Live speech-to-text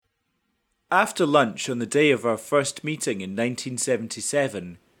After lunch on the day of our first meeting in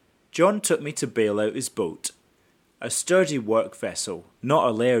 1977, John took me to bail out his boat, a sturdy work vessel, not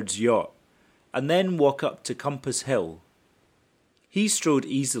a laird's yacht, and then walk up to Compass Hill. He strode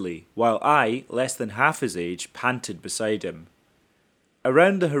easily, while I, less than half his age, panted beside him.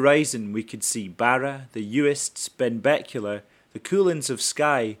 Around the horizon we could see Barra, the Uists, Benbecula, the Coolins of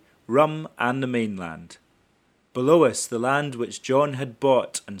Skye, Rum and the mainland. Below us the land which John had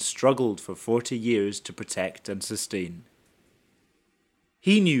bought and struggled for 40 years to protect and sustain.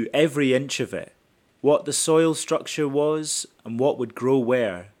 He knew every inch of it, what the soil structure was and what would grow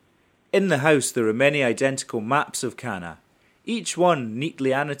where. In the house there are many identical maps of Canna, each one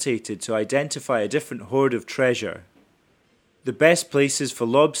neatly annotated to identify a different hoard of treasure. The best places for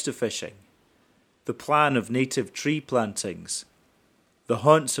lobster fishing, the plan of native tree plantings, the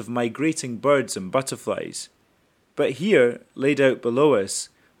haunts of migrating birds and butterflies. But here, laid out below us,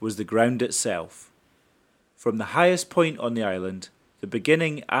 was the ground itself. From the highest point on the island, the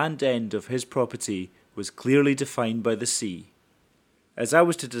beginning and end of his property was clearly defined by the sea. As I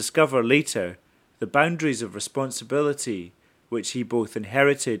was to discover later, the boundaries of responsibility, which he both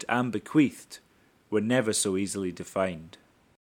inherited and bequeathed, were never so easily defined.